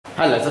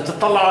هلا اذا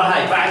بتطلعوا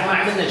هاي بعد ما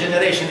عملنا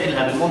جنريشن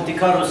لها بالمونتي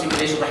كارلو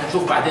سيميليشن، رح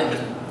نشوف بعدين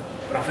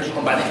رح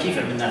افرجيكم بعدين كيف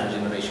عملنا لها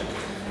جنريشن.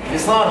 اللي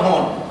صار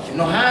هون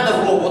انه هذا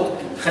الروبوت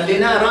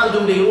خليناه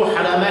راندوملي يروح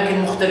على اماكن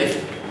مختلفه.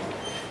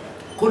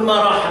 كل ما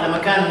راح على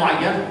مكان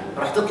معين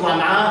راح تطلع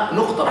معاه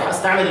نقطه، راح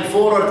استعمل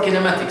الفورورد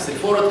كينماتكس.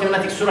 الفورورد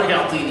كينماتكس شو راح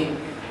يعطيني؟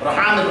 راح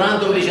اعمل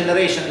راندوملي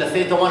جنريشن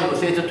لثيتا 1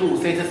 وثيتا 2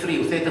 وثيتا 3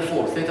 وثيتا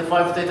 4 وثيتا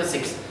 5 وثيتا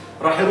 6،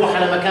 راح يروح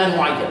على مكان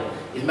معين.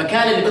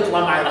 المكان اللي بيطلع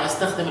معي راح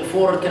استخدم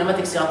الفورورد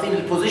كينماتكس يعطيني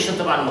البوزيشن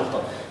تبع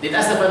النقطه.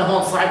 للاسف انا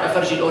هون صعب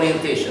افرجي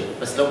الاورينتيشن،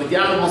 بس لو بدي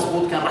اعمل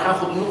مضبوط كان راح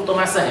اخذ النقطه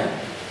مع سهم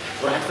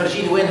وراح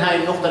تفرجيني وين هاي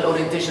النقطه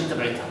الاورينتيشن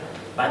تبعتها.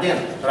 بعدين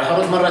راح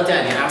ارد مره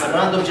ثانيه اعمل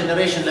راندوم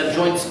جنريشن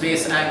للجوينت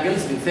سبيس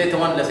انجلز من ثيتا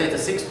 1 لثيتا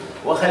 6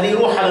 واخليه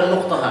يروح على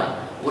النقطه هاي،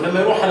 ولما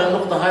يروح على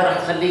النقطه هاي راح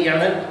اخليه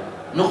يعمل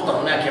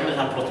نقطه هناك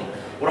يعملها بلوتينج،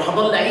 وراح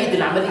اضل اعيد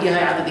العمليه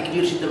هاي عدد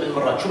كبير جدا من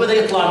المرات. شو بدا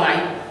يطلع معي؟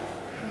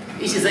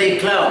 شيء زي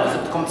كلاود،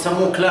 اذا بدكم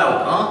تسموه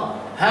كلاود.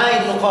 هاي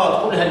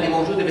النقاط كلها اللي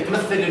موجوده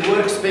بتمثل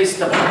الورك سبيس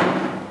تبعه.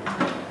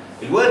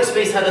 الورك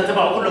سبيس هذا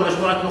تبعه كله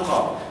مجموعه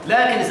نقاط،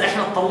 لكن اذا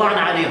احنا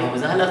اطلعنا عليهم،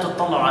 اذا هلا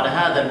تطلعوا على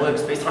هذا الورك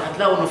سبيس راح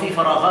تلاقوا انه في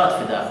فراغات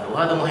في داخله،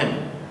 وهذا مهم.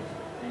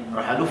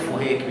 راح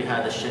الفه هيك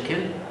بهذا الشكل.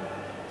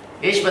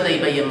 ايش بدا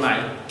يبين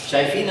معي؟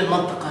 شايفين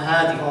المنطقه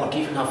هذه هون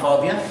كيف انها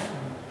فاضيه؟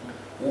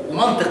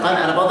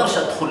 ومنطقه انا بقدرش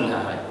ادخل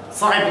لها، هاي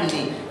صعب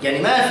اني يعني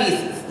ما في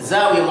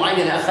زاويه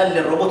معينه اخلي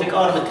الروبوتيك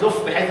ارم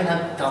تلف بحيث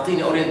انها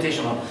تعطيني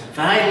اورينتيشن.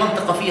 فهاي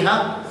المنطقه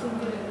فيها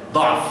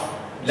ضعف،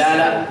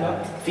 لا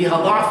فيها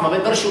ضعف ما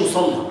بيقدرش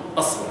يوصلها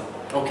اصلا.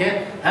 اوكي،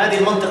 هذه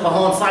المنطقه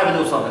هون صعب انه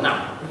يوصلها. نعم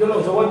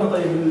لو زودنا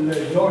طيب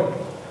الجوينت،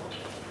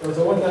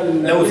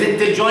 لو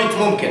زدت الجوينت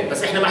ممكن،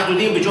 بس احنا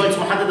محدودين بجوينتس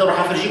محدده وراح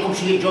افرجيكم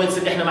شو هي الجوينتس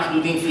اللي احنا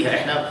محدودين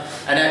فيها.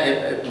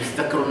 انا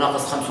بتذكروا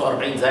ناقص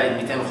 45 زائد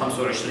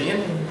 225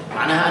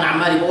 معناها انا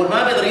عمالي بقول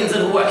ما بيقدر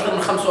ينزل هو اكثر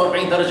من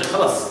 45 درجه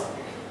خلص،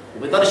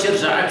 وبيقدرش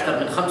يرجع اكثر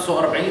من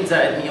 45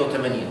 زائد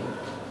 180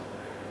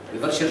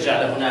 بيقدرش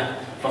يرجع لهناك،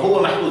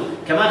 فهو محدود.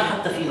 كمان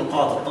حتى في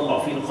نقاط تطلعوا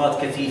في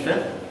نقاط كثيفه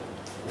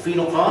وفي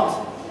نقاط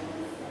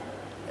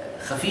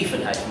خفيفه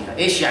الهاي فيها.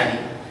 ايش يعني؟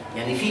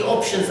 يعني في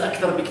اوبشنز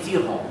اكثر بكثير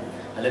هون.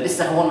 هلا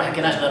لسه هون ما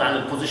حكيناش غير عن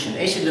البوزيشن.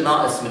 ايش اللي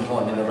ناقص من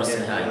هون من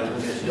الرسم هاي؟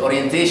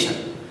 الاورينتيشن.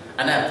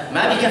 انا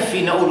ما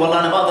بكفي اقول والله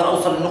انا بقدر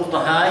اوصل للنقطه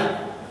هاي،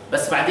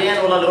 بس بعدين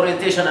والله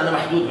الاورينتيشن انا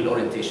محدود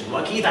بالاورينتيشن.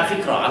 واكيد على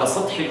فكره على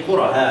سطح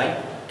الكره هاي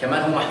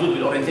كمان هو محدود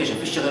بالاورينتيشن،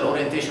 فيش غير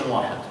اورينتيشن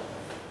واحد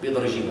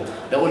بيقدر يجيبه.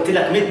 لو قلت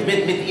لك مد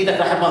ايدك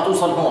لحد ما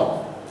توصل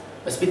هون،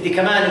 بس بدي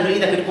كمان انه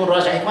ايدك تكون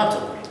راجعه هيك ما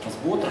بتقدر،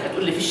 مضبوط؟ رح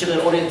تقول لي فيش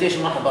غير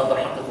اورينتيشن واحد بقدر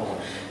احققه هون.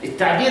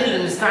 التعبير اللي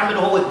بنستعمله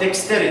هو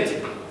الدكستريتي.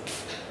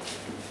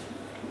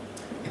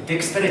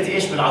 الدكستريتي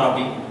ايش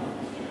بالعربي؟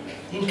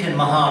 يمكن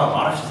مهاره، ما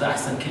بعرفش اذا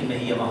احسن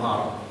كلمه هي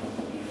مهاره.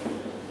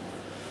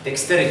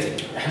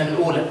 دكستريتي، احنا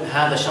بنقول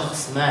هذا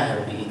شخص ماهر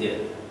بايديه،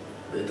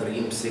 بيقدر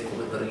يمسك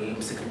وبيقدر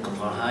يمسك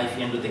القطعه هاي،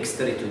 في عنده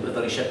دكستريتي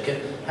وبيقدر يشكل،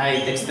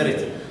 هاي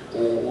الدكستريتي.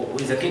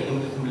 واذا كنت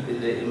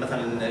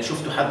مثلا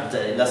شفتوا حد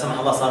لا سمح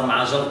الله صار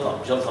معه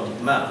جلطه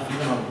بالدماغ، في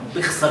منهم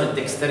بيخسر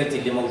الدكستريتي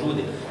اللي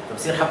موجوده،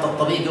 فبصير حتى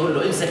الطبيب يقول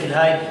له امسك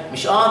الهاي،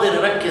 مش قادر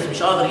يركز،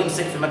 مش قادر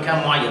يمسك في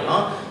مكان معين.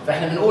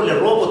 فاحنا بنقول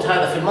الروبوت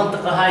هذا في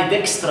المنطقه هاي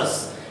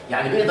ديكسترس،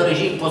 يعني بيقدر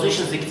يجيب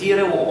بوزيشنز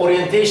كثيره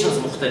واورينتيشنز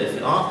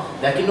مختلفه.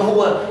 لكنه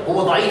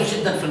هو ضعيف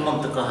جدا في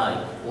المنطقه هاي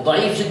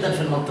وضعيف جدا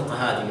في المنطقه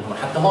هذه من هون،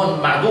 حتى هون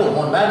معدوم،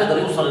 هون ما بيقدر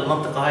يوصل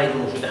للمنطقه هاي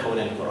الموجوده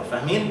حوالين الكره.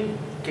 فاهمين؟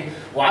 اوكي.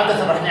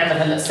 وعاده رح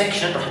نعمل هلا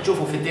سكشن، رح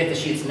تشوفوا في الداتا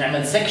شيتس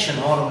نعمل سكشن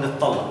هون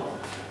وبنطلع.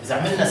 اذا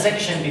عملنا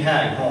سكشن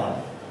بهاي هون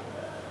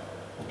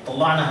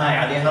وطلعنا هاي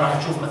عليها راح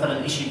نشوف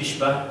مثلا شيء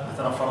بيشبه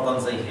مثلا فرضا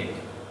زي هيك،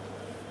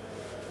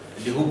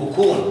 اللي هو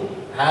بكون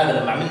هذا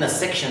لما عملنا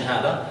السكشن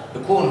هذا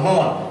بكون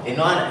هون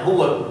انه انا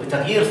هو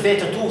بتغيير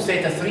ثيتا 2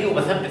 ثيتا 3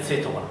 وبثبت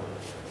ثيتا 1.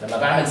 لما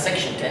بعمل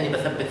سكشن كاني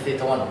بثبت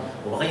ثيتا 1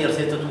 وبغير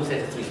ثيتا 2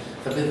 ثيتا 3،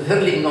 فبيظهر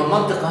لي انه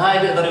المنطقه هاي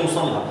بيقدر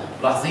يوصلها.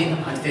 ملاحظين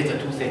هاي ثيتا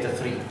 2 ثيتا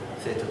 3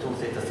 ثيتا 2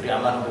 ثيتا 3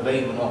 عمالهم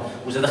ببين من هون.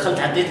 واذا دخلت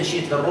على الداتا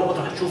شيت للروبوت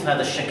رح تشوف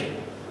هذا الشكل،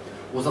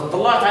 واذا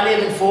اطلعت عليه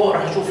من فوق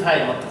رح تشوف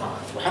هاي المنطقه،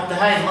 وحتى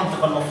هاي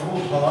المنطقه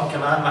المفروض هون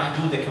كمان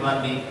محدوده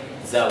كمان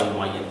بزاويه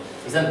معينه.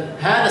 اذا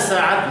هذا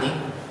ساعدني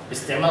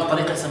باستعمال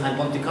طريقه اسمها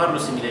المونتي كارلو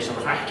سيميليشن،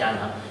 رح احكي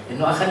عنها،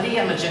 انه اخليه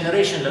يعمل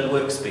جنريشن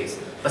للورك سبيس،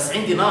 بس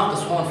عندي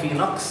ناقص هون، في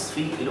نقص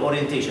في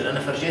الاورينتيشن. انا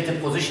فرجيت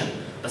البوزيشن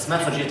بس ما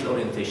فرجيت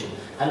الاورينتيشن.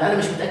 هلا انا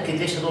مش متاكد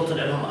ليش هذول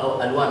طلع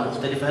لهم الوان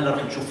مختلفه، هلا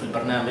رح نشوف في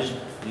البرنامج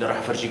اللي رح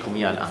افرجيكم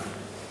اياه الان.